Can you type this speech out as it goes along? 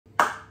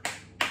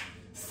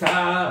さ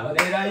あ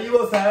狙い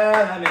を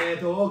定め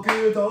遠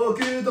く遠く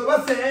飛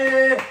ば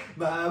せ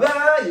まば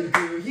ゆ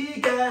く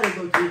光る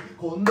とき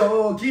今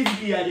度築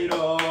き上げ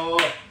ろ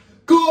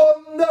今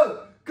度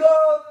か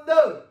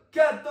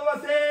っ飛ば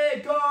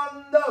せ今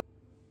度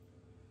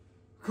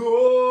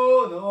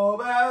この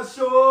場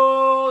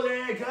所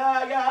で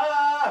輝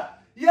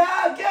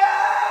け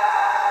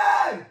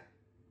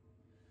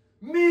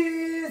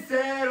見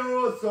せ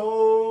ろ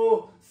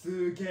そう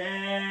すけ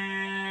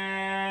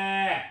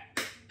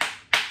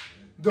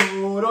道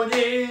路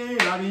に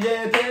まみ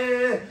れ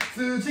て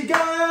培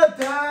っ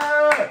た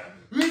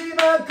今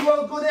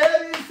ここで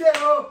見せ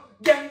ろ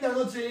源田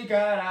の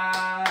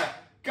力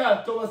か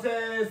っ飛ばせ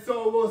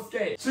そうす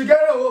け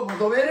力を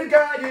求める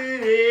限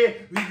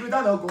り幾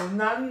多の困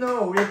難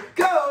の上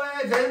顔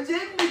へ前人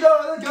未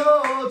到の境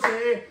地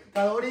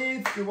たど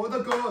り着く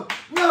男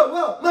No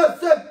ま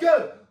さ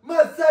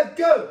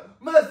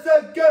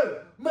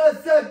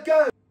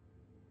か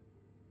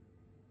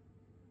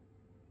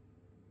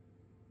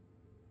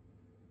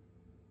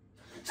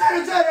チャ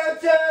ラチャラ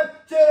チャ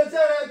チャラチャ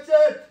ラチ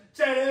ャ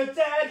チャラチ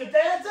ャラチ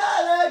ャ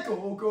ラ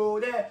ここ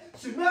で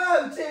島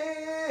内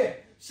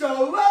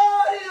勝利の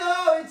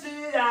一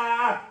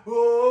打こ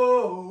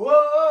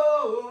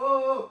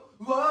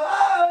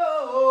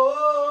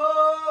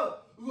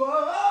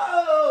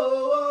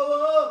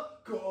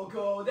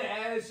こで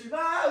島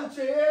内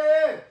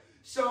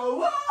勝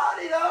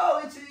利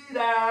の一打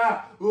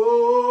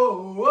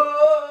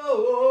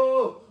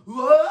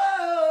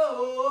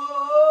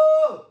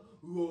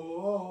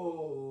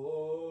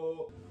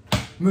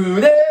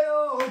胸の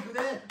奥で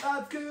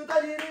熱く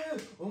たぎる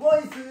思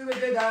いすべ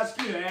て出し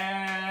切れ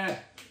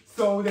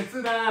壮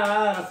絶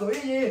な争い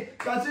に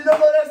勝ち残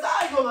れ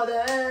最後まで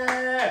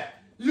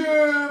ユ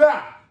ーマ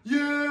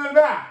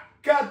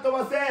かっ飛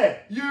ば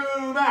せユ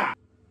ーマ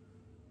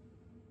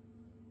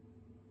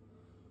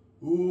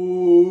お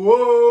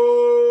お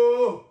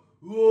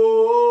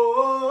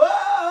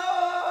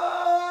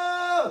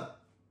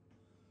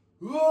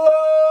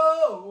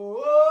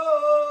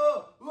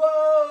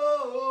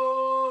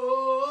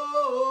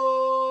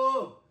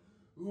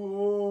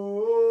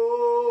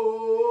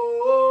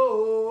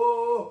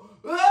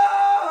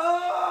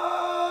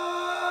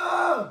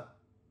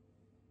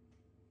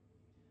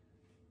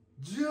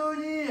ジュ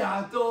ニ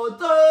アと共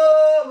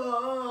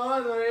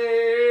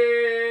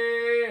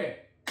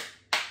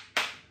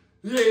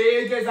に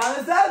いけさ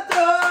んさと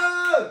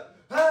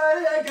晴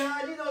れやか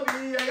に伸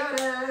び上がれ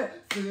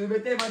すべ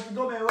て巻き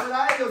込め笑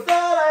いの空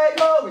へ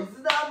Go with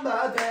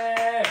number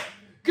 10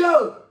 Go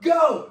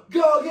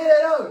get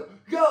it on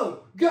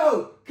Go get it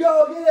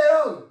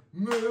on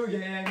無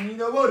限に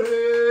昇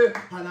る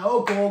花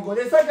をここ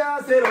で咲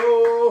かせ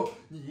ろ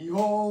日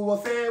本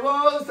を背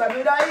負う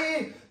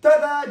侍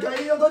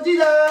戦いの時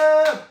だ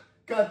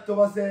かっ飛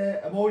ば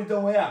せ森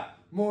友や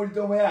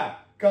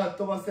かっ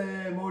飛ば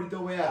せ森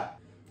友や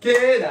気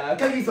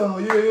高きその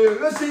勇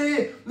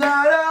士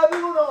並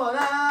ぶものは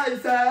ない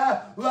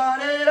さ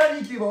我ら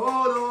に希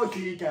望の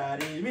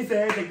光見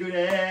せてく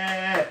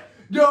れ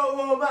龍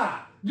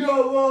馬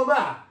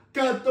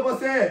かっ飛ば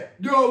せ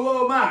龍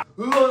馬己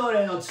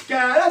の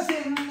力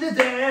信じ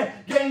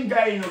て限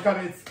界の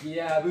壁突き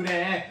破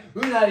れ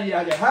うなり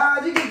上げ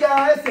弾き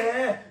返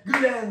せ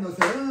グレンの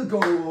先行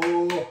を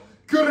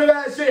栗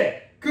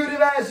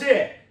林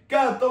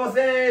かっ飛ば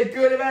せ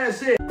栗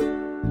林